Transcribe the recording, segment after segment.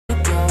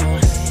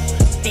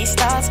these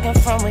thoughts come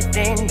from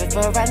within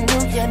before I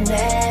knew your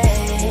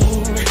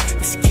name.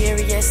 Was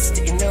curious,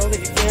 do you know if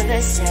you feel the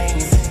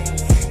same?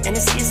 And it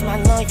sees my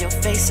on your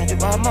face, I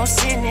do almost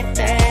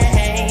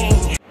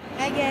anything.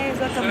 Hi guys,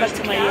 welcome back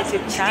to my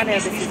YouTube channel.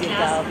 This is your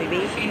girl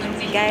Baby.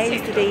 Guys,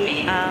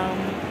 today I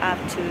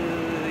have to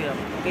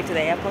go to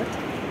the airport.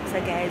 So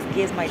guys,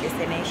 here's my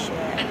destination.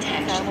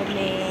 Come with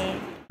me.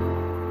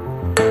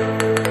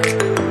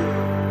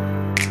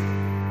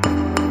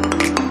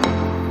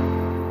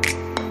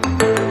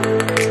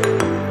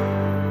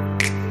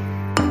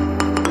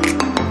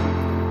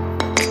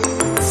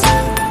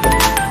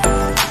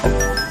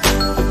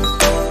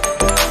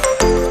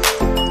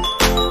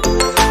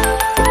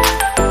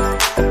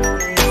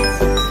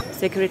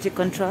 Security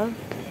control,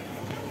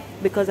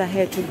 because I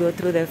had to go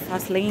through the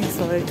fast lane,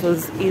 so it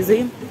was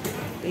easy.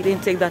 It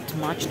didn't take that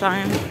much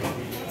time.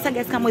 So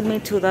guys, come with me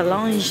to the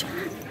lounge. So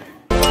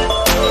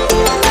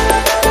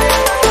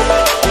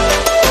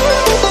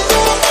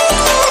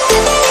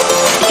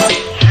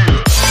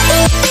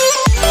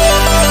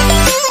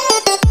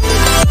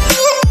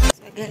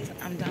guys,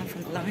 I'm done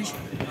from the lounge.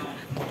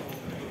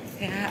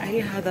 Yeah, I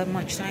didn't have that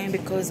much time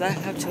because I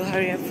have to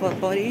hurry up for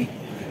body.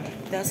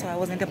 That's why I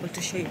wasn't able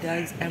to show you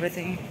guys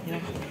everything, you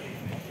know.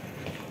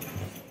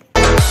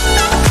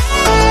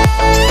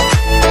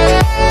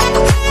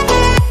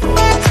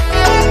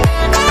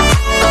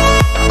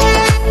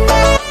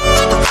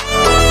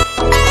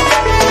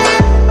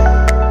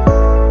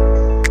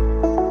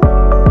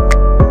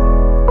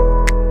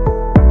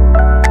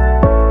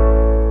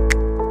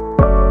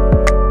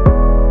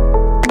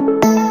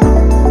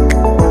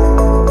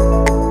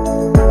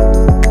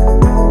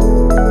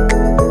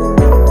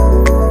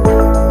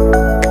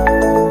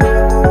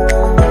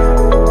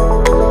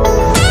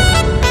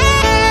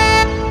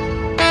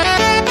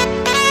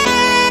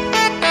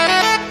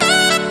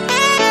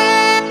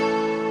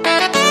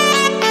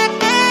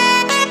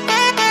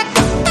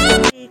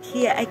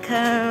 Here I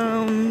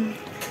come.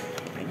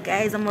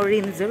 Guys, I'm already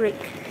in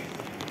Zurich.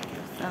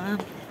 So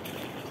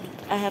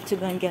I have to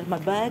go and get my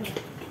bag.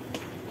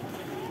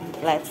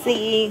 Let's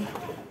see.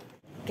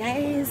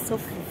 Guys, so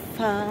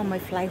far my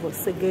flight was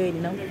so good,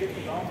 you know.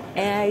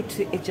 And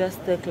it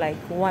just took like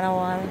 1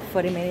 hour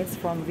 40 minutes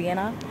from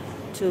Vienna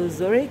to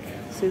Zurich,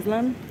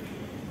 Switzerland.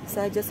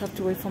 So I just have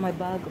to wait for my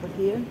bag over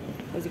here.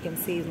 As you can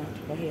see, it's not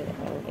over here,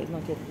 it's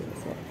not yet here,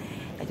 so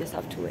I just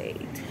have to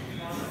wait.